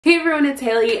everyone, it's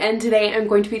Hailey, and today I'm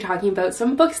going to be talking about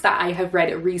some books that I have read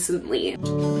recently.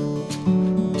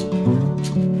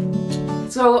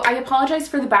 So I apologize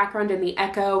for the background and the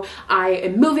echo. I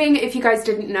am moving, if you guys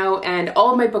didn't know, and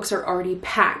all of my books are already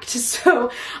packed.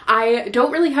 So I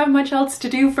don't really have much else to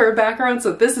do for a background,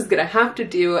 so this is gonna have to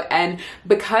do. And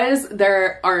because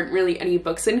there aren't really any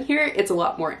books in here, it's a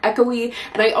lot more echoey.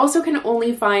 And I also can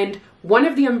only find one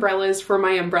of the umbrellas for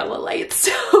my umbrella lights.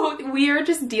 So we are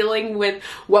just dealing with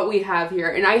what we have here.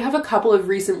 And I have a couple of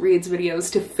recent reads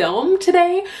videos to film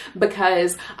today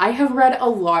because I have read a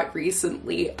lot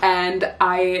recently and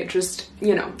I just,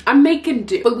 you know, I'm making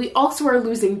do. But we also are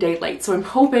losing daylight, so I'm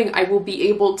hoping I will be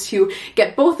able to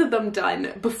get both of them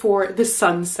done before the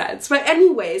sun sets. But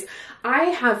anyways, I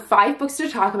have 5 books to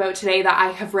talk about today that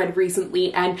I have read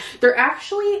recently, and they're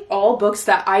actually all books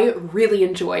that I really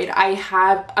enjoyed. I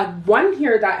have one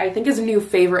here that I think is a new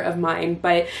favorite of mine,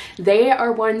 but they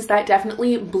are ones that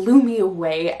definitely blew me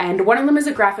away, and one of them is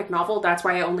a graphic novel. That's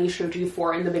why I only showed you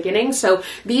 4 in the beginning. So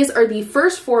these are the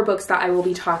first 4 books that I will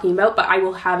be talking about, but I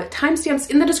will have timestamps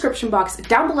in the description box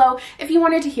down below if you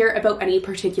wanted to hear about any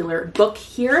particular book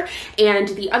here. And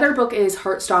the other book is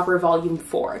Heartstopper Volume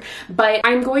 4, but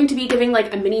I'm going to be giving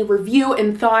like a mini review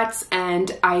and thoughts,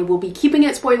 and I will be keeping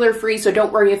it spoiler free, so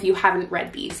don't worry if you haven't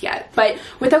read these yet. But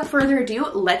without further ado,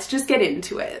 let's just get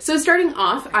into it. So starting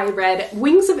off, I read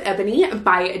Wings of Ebony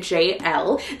by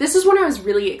Elle. This is one I was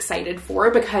really excited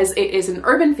for because it is an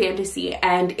urban fantasy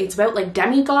and it's about like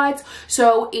demigods.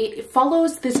 So it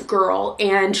follows this girl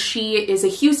and she is a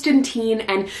Houston teen,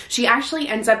 and she actually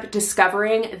ends up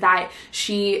discovering that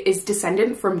she is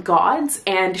descendant from gods,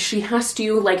 and she has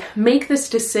to like make this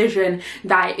decision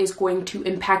that is going to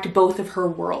impact both of her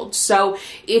worlds. So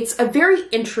it's a very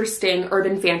interesting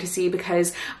urban fantasy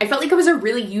because I felt like it was a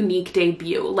really unique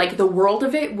debut. Like the world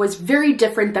of it was very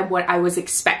different than what I was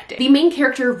expecting. The main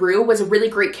character, Rue, was a really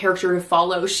great character to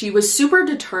follow. She was super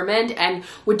determined and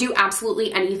would do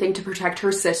absolutely anything to protect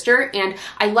her sister, and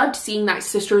I loved seeing that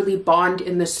sisterly bond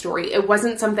in the story. It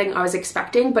wasn't something I was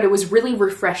expecting, but it was really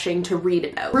refreshing to read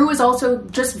about. Rue is also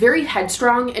just very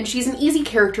headstrong, and she's an easy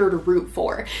character to root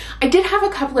for. I did have a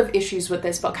couple of issues with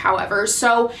this book, however.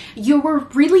 So you were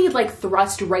really like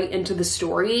thrust right into the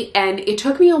story, and it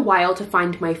took me a while to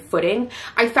find my footing.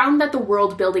 I found that the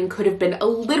world building could have been a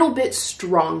little bit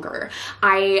stronger.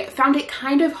 I found it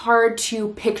kind of hard to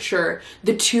picture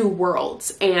the two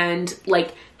worlds and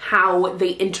like how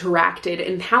they interacted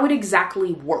and how it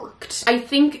exactly worked. I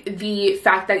think the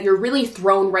fact that you're really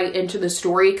thrown right into the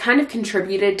story kind of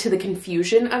contributed to the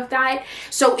confusion of that.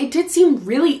 So it did seem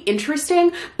really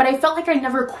interesting, but I felt like I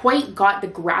never quite got the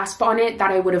grasp on it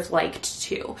that I would have liked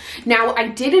to. Now, I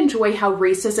did enjoy how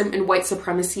racism and white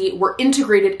supremacy were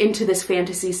integrated into this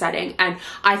fantasy setting, and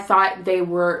I thought they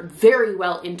were very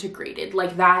well integrated.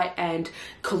 Like that and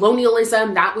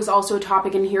colonialism, that was also a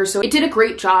topic in here. So it did a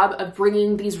great job of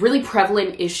bringing these really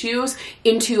prevalent issues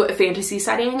into a fantasy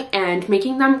setting and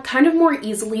making them kind of more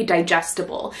easily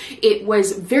digestible. It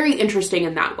was very interesting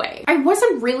in that way. I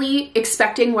wasn't really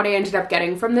expecting what I ended up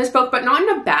getting from this book, but not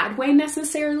in a bad way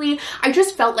necessarily. I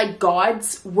just felt like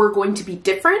gods were going to be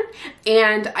different,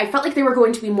 and I felt like they were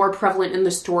going to be more prevalent in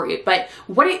the story. But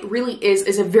what it really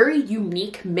is a very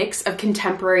unique mix of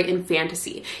contemporary and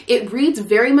fantasy. It reads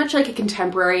very much like a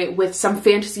contemporary with some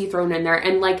fantasy thrown in there,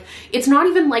 and like it's not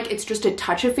even like it's just a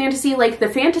touch of fantasy. Like the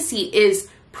fantasy is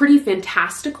pretty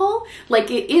fantastical, like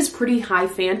it is pretty high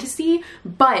fantasy,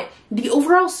 but the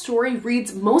overall story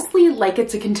reads mostly like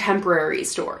it's a contemporary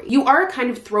story. You are kind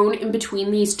of thrown in between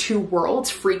these two worlds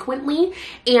frequently,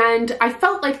 and I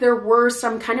felt like there were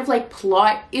some kind of like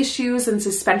plot issues and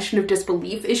suspension of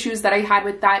disbelief issues that I had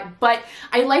with that, but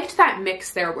I liked that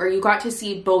mix there where you got to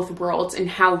see both worlds and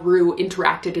how Rue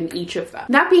interacted in each of them.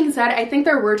 That being said, I think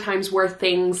there were times where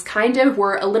things kind of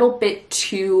were a little bit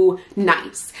too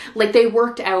nice. Like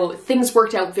things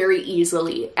worked out very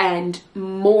easily, and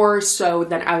more so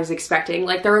than I was expecting.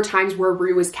 Like there were times where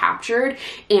Rue was captured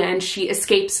and she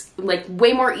escapes like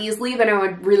way more easily than I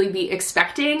would really be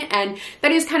expecting, and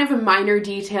that is kind of a minor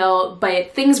detail,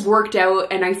 but things worked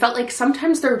out, and I felt like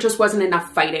sometimes there just wasn't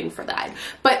enough fighting for that.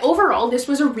 But overall, this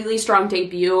was a really strong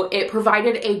debut. It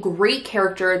provided a great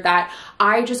character that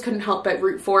I just couldn't help but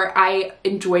root for. I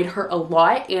enjoyed her a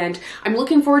lot, and I'm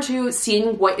looking forward to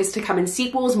seeing what is to come in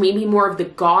sequels, maybe more of the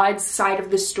gods side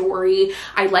of the story.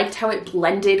 I liked how it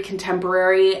blended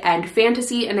contemporary and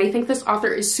fantasy, and I think this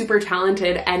author is super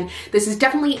talented, and this is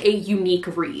definitely a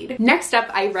unique read. Next up,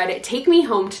 I read Take Me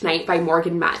Home Tonight by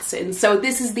Morgan Matson. So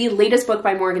this is the latest book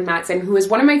by Morgan Matson, who is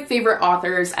one of my favorite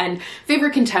authors and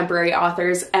favorite contemporary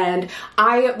authors, and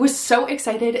I was so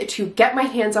excited to get my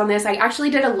hands on this. I actually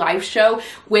did a live show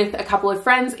with a couple of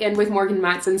friends and with Morgan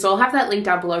Matson, so I'll have that link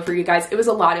down below for you guys. It was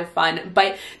a lot of fun,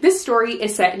 but this story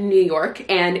is set in New York,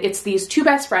 and it's these two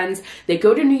best friends. They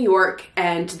go to New York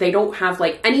and they don't have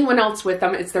like anyone else with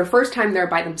them. It's their first time there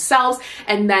by themselves,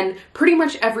 and then pretty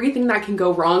much everything that can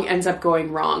go wrong ends up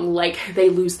going wrong. Like, they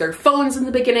lose their phones in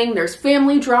the beginning, there's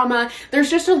family drama, there's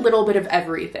just a little bit of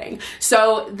everything.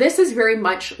 So this is very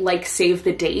much like Save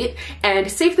the Date, and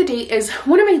Save the Date is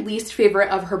one of my least favorite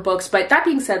of her books, but that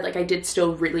being said, like, I did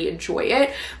still really enjoy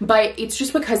it, but it's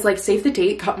just because like Save the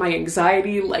Date got my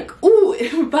anxiety like,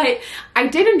 ooh, but I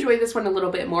did enjoy this one a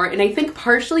little bit more, and I think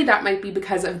partially that might be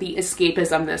because of the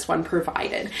escapism this one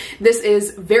provided. This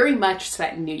is very much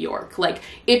set in New York. Like,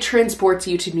 it transports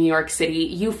you to New York City.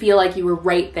 You feel like you were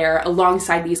right there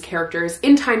alongside these characters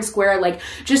in Times Square, like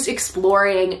just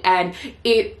exploring, and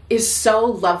it is so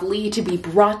lovely to be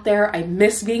brought there. I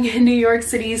miss being in New York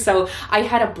City, so I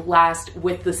had a blast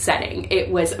with the setting. It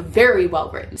was very well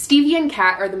written. Stevie and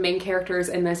Kat are the main characters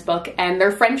in this book, and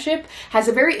their friendship has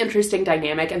a very interesting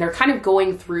dynamic, and they're kind of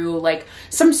going through like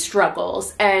some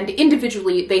struggles, and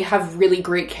individually they have really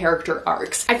great character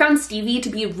arcs. I found Stevie to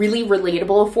be really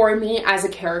relatable for me as a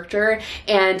character,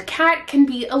 and Kat can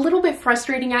be a little bit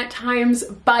frustrating at times,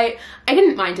 but I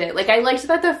didn't mind it. Like, I liked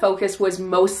that the focus was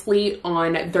mostly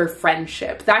on their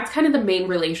friendship. That's kind of the main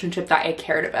relationship that I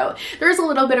cared about. There's a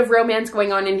little bit of romance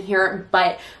going on in here,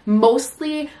 but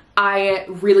mostly I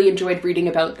really enjoyed reading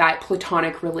about that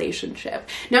platonic relationship.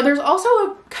 Now, there's also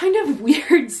a kind of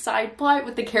weird side plot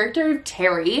with the character of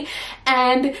Terry,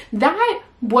 and that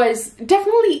was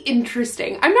definitely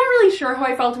interesting. I'm not really sure how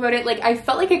I felt about it. Like, I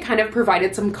felt like it kind of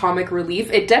provided some comic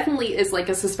relief. It definitely is like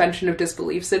a suspension of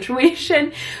disbelief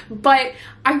situation, but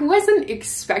I wasn't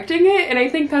expecting it, and I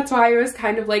think that's why I was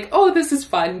kind of like, oh, this is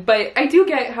fun. But I do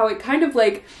get how it kind of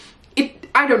like,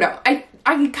 I don't know.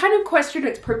 I kind of questioned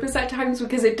its purpose at times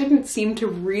because it didn't seem to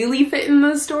really fit in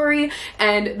the story,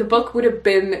 and the book would have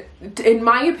been, in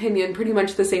my opinion, pretty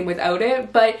much the same without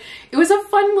it, but it was a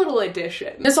fun little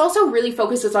addition. This also really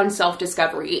focuses on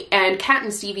self-discovery, and Kat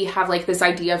and Stevie have like this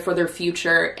idea for their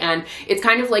future, and it's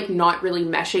kind of like not really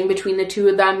meshing between the two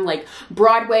of them. Like,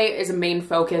 Broadway is a main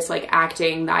focus, like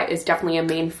acting, that is definitely a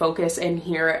main focus in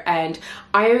here, and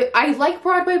I like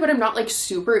Broadway, but I'm not like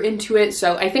super into it,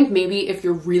 so I think maybe if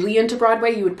you're really into Broadway,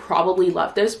 you would probably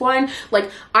love this one. Like,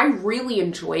 I really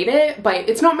enjoyed it, but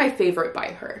it's not my favorite by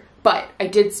her. But I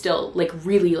did still like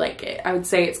really like it. I would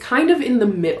say it's kind of in the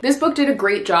middle. This book did a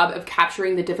great job of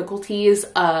capturing the difficulties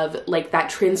of like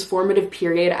that transformative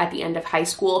period at the end of high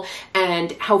school,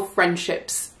 and how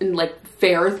friendships and like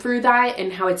fare through that,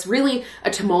 and how it's really a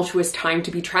tumultuous time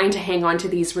to be trying to hang on to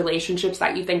these relationships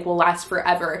that you think will last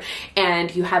forever,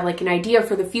 and you have like an idea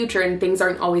for the future and things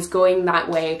aren't always going that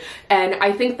way. And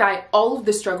I think that all of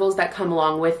the struggles that come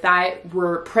along with that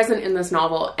were present in this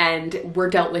novel and were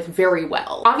dealt with very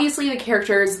well. Obviously, the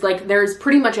characters, like, there's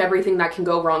pretty much everything that can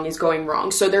go wrong is going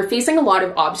wrong, so they're facing a lot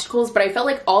of obstacles, but I felt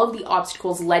like all of the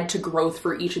obstacles led to growth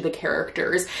for each of the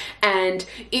characters, and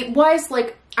it was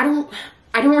like, I don't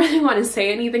really want to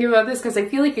say anything about this because I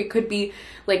feel like it could be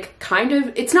like kind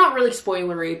of, it's not really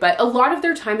spoilery, but a lot of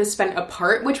their time is spent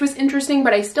apart, which was interesting,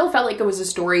 but I still felt like it was a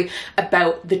story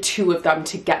about the two of them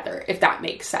together, if that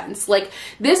makes sense. Like,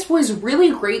 this was really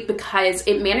great because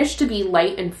it managed to be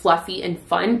light and fluffy and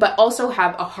fun, but also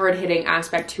have a hard-hitting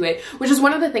aspect to it, which is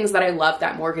one of the things that I love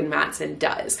that Morgan Matson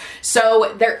does.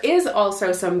 So there is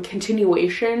also some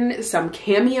continuation, some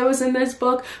cameos in this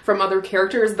book from other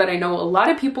characters that I know a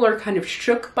lot of people are kind of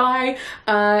shook by,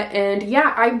 and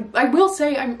yeah, I will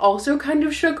say I'm also kind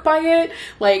of shook by it.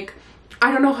 Like,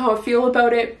 I don't know how I feel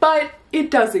about it, but it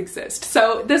does exist.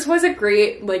 So this was a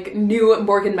great like new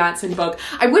Morgan Matson book.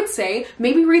 I would say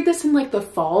maybe read this in like the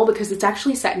fall because it's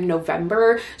actually set in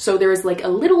November, so there's like a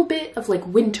little bit of like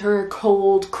winter,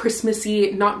 cold,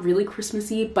 Christmassy, not really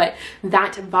Christmassy, but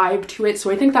that vibe to it.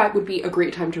 So I think that would be a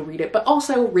great time to read it, but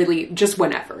also really just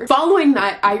whenever. Following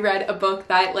that, I read a book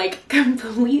that like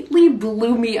completely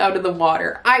blew me out of the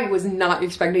water. I was not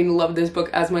expecting to love this book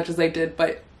as much as I did,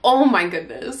 but oh my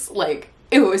goodness, like,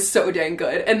 it was so dang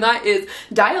good, and that is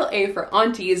Dial A for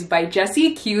Aunties by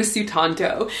Jessie Q.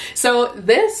 Sutanto. So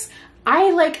this,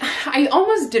 I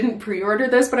almost didn't pre-order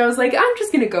this, but I was like, I'm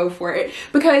just gonna go for it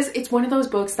because it's one of those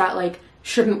books that like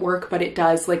shouldn't work, but it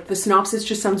does. Like, the synopsis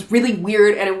just sounds really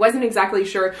weird, and I wasn't exactly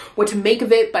sure what to make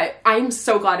of it, but I'm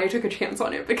so glad I took a chance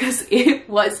on it because it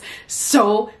was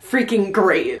so freaking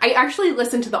great. I actually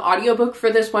listened to the audiobook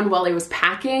for this one while I was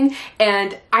packing,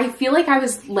 and I feel like I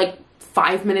was like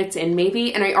 5 minutes in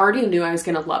maybe, and I already knew I was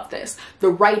gonna love this. The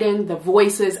writing, the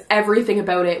voices, everything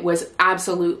about it was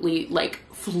absolutely like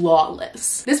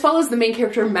flawless. This follows the main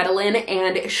character Madeline,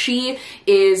 and she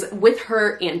is with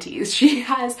her aunties. She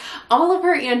has all of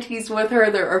her aunties with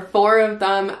her. There are 4 of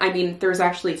them. I mean, there's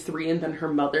actually 3 and then her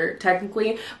mother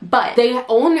technically, but they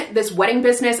own this wedding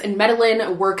business, and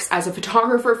Madeline works as a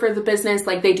photographer for the business.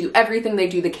 Like, they do everything. They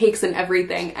do the cakes and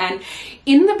everything. And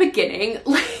in the beginning,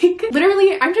 like,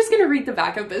 literally, I'm just gonna read the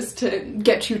back of this to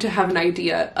get you to have an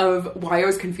idea of why I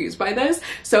was confused by this.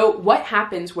 So what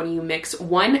happens when you mix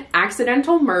one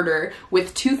accidental murder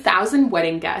with 2,000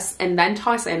 wedding guests and then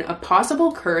toss in a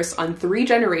possible curse on 3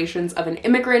 generations of an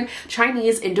immigrant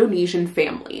Chinese Indonesian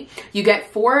family? You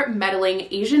get 4 meddling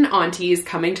Asian aunties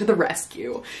coming to the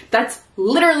rescue. That's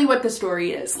literally what the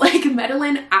story is. Like,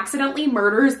 Madeline accidentally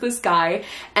murders this guy,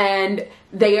 and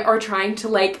they are trying to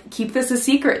like keep this a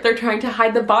secret. They're trying to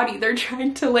hide the body. They're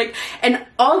trying to like, and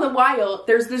all the while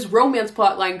there's this romance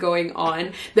plot line going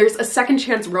on. There's a second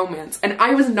chance romance, and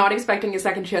I was not expecting a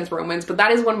second chance romance, but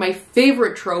that is one of my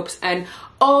favorite tropes. And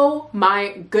oh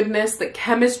my goodness, the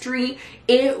chemistry,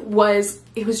 it was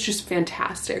just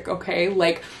fantastic, okay?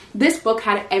 Like, this book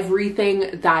had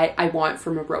everything that I want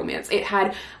from a romance. It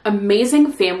had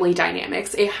amazing family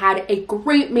dynamics, it had a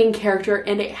great main character,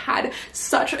 and it had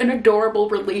such an adorable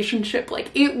relationship. Like,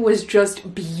 it was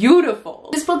just beautiful.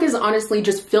 This book is honestly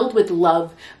just filled with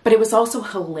love, but it was also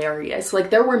hilarious. Like,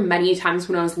 there were many times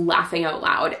when I was laughing out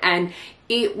loud, and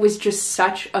it was just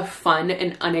such a fun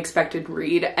and unexpected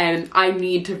read, and I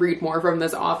need to read more from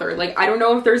this author. Like, I don't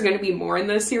know if there's going to be more in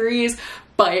this series,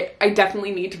 but I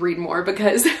definitely need to read more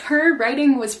because her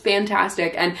writing was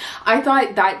fantastic, and I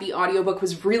thought that the audiobook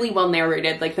was really well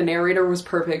narrated. Like, the narrator was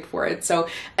perfect for it. So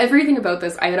everything about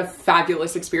this I had a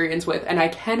fabulous experience with, and I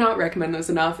cannot recommend this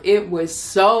enough. It was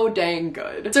so dang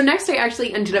good. So next I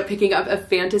actually ended up picking up a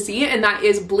fantasy, and that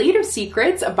is Blade of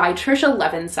Secrets by Tricia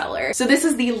Levenseller. So this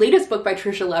is the latest book by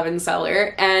Tricia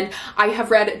Levenseller, and I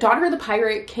have read Daughter of the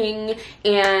Pirate King,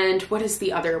 and what is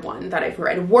the other one that I've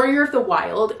read? Warrior of the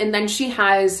Wild, and then she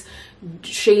has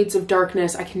Shades of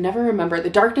Darkness. I can never remember. The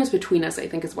Darkness Between Us, I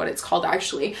think is what it's called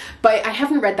actually, but I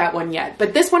haven't read that one yet.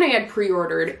 But this one I had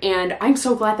pre-ordered, and I'm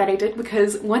so glad that I did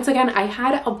because once again I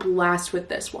had a blast with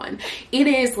this one. It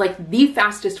is like the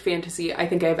fastest fantasy I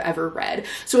think I've ever read.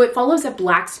 So it follows a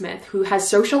blacksmith who has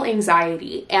social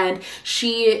anxiety, and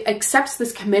she accepts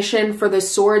this commission for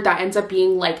this sword that ends up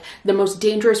being like the most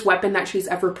dangerous weapon that she's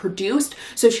ever produced.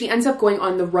 So she ends up going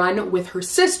on the run with her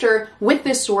sister with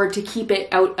this sword to keep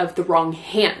it out of the wrong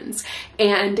hands,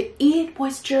 and it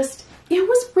was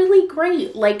really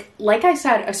great. Like I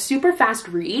said, a super fast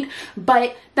read,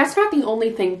 but that's not the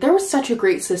only thing. There was such a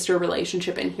great sister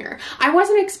relationship in here. I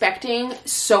wasn't expecting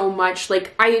so much.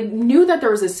 Like, I knew that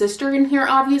there was a sister in here,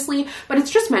 obviously, but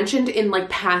it's just mentioned in like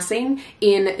passing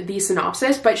in the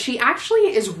synopsis, but she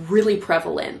actually is really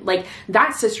prevalent. Like,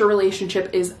 that sister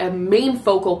relationship is a main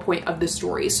focal point of the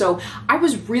story. So I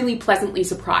was really pleasantly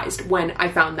surprised when I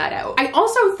found that out. I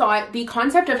also thought the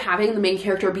concept of having the main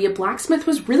character be a blacksmith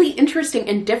was really interesting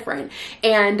and different.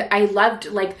 And I loved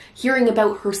like hearing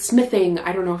about her smithing.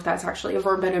 I don't know if that's actually a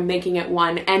verb, but I'm making it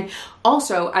one. And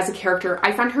also, as a character,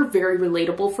 I found her very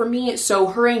relatable for me. So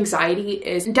her anxiety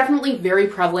is definitely very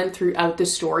prevalent throughout the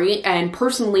story. And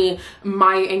personally,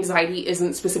 my anxiety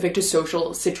isn't specific to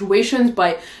social situations,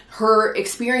 but her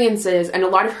experiences and a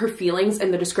lot of her feelings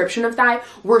and the description of that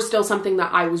were still something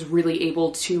that I was really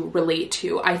able to relate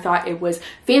to. I thought it was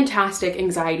fantastic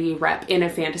anxiety rep in a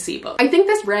fantasy book. I think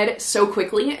this read so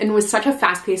quickly and was such a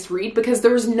fast-paced read because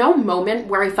there was no moment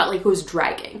where I felt like it was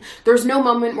dragging. There's no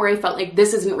moment where I felt like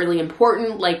this isn't really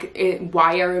important, like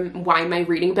why am I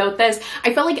reading about this?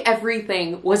 I felt like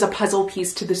everything was a puzzle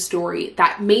piece to the story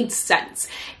that made sense,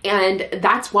 and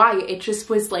that's why it just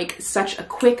was like such a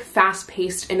quick,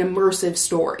 fast-paced and immersive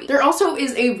story. There also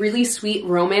is a really sweet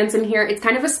romance in here. It's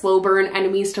kind of a slow burn,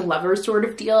 enemies to lovers sort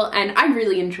of deal, and I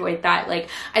really enjoyed that. Like,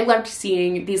 I loved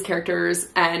seeing these characters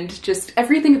and just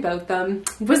everything about about them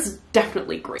was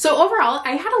definitely great. So overall,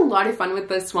 I had a lot of fun with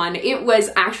this one. It was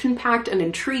action-packed and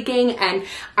intriguing, and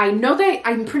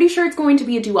I'm pretty sure it's going to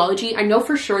be a duology. I know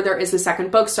for sure there is a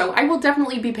second book, so I will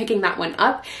definitely be picking that one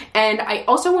up. And I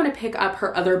also want to pick up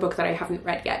her other book that I haven't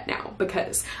read yet now,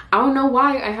 because I don't know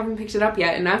why I haven't picked it up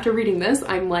yet. And after reading this,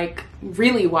 I'm like,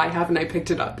 really, why haven't I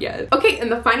picked it up yet? Okay,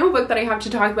 and the final book that I have to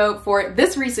talk about for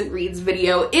this recent reads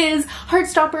video is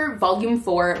Heartstopper Volume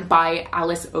 4 by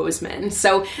Alice Oseman.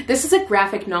 So this is a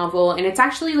graphic novel, and it's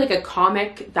actually like a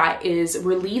comic that is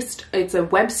released. It's a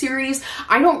web series.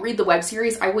 I don't read the web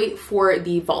series. I wait for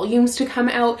the volumes to come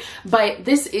out, but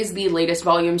this is the latest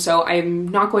volume, so I'm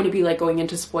not going to be like going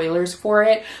into spoilers for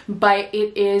it, but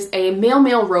it is a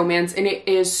male-male romance, and it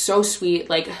is so sweet.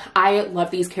 Like, I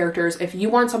love these characters. If you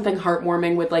want something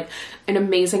heartwarming with like an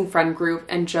amazing friend group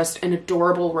and just an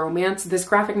adorable romance, this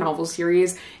graphic novel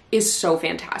series is so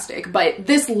fantastic. But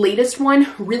this latest one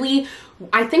really,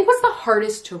 I think, was the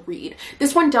hardest to read.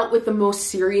 This one dealt with the most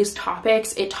serious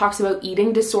topics. It talks about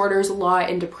eating disorders a lot,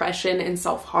 and depression and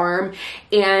self-harm,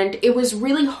 and it was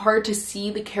really hard to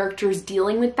see the characters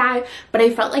dealing with that, but I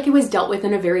felt like it was dealt with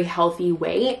in a very healthy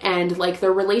way, and like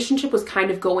their relationship was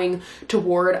kind of going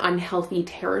toward unhealthy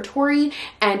territory,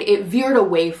 and it veered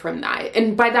away from that.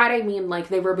 And by that I mean like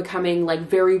they were becoming like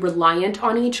very reliant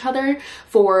on each other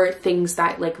for things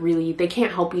that like really they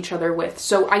can't help each other with.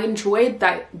 So I enjoyed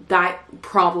that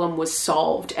problem was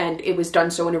solved, and it was done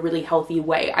so in a really healthy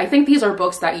way. I think these are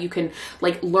books that you can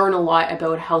like learn a lot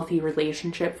about healthy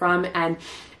relationship from, and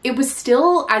it was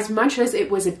still, as much as it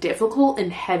was a difficult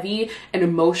and heavy and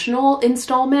emotional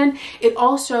installment, it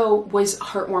also was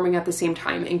heartwarming at the same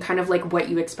time, and kind of like what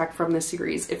you expect from the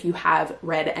series if you have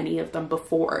read any of them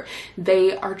before.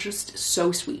 They are just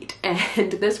so sweet,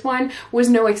 and this one was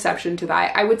no exception to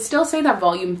that. I would still say that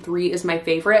Volume 3 is my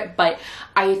favorite, but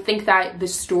I think that the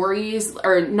stories,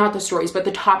 or not the stories, but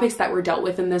the topics that were dealt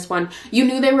with in this one, you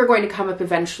knew they were going to come up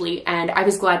eventually, and I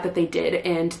was glad that they did,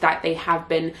 and that they have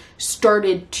been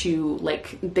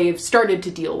they've started to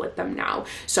deal with them now.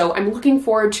 So I'm looking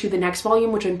forward to the next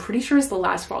volume, which I'm pretty sure is the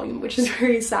last volume, which is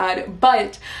very sad,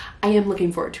 but I am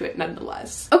looking forward to it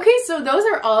nonetheless. Okay, so those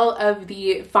are all of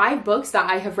the 5 books that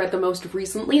I have read the most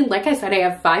recently. Like I said, I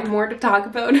have 5 more to talk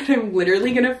about, and I'm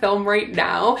literally gonna film right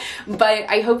now, but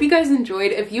I hope you guys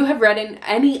enjoyed. If you have read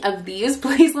any of these,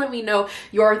 please let me know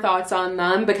your thoughts on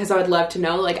them, because I would love to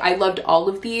know. Like, I loved all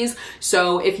of these,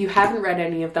 so if you haven't read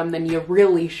any of them, then you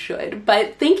really should.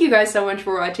 But thank you guys so much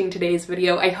for watching today's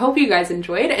video. I hope you guys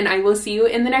enjoyed, and I will see you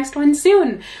in the next one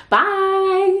soon.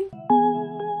 Bye!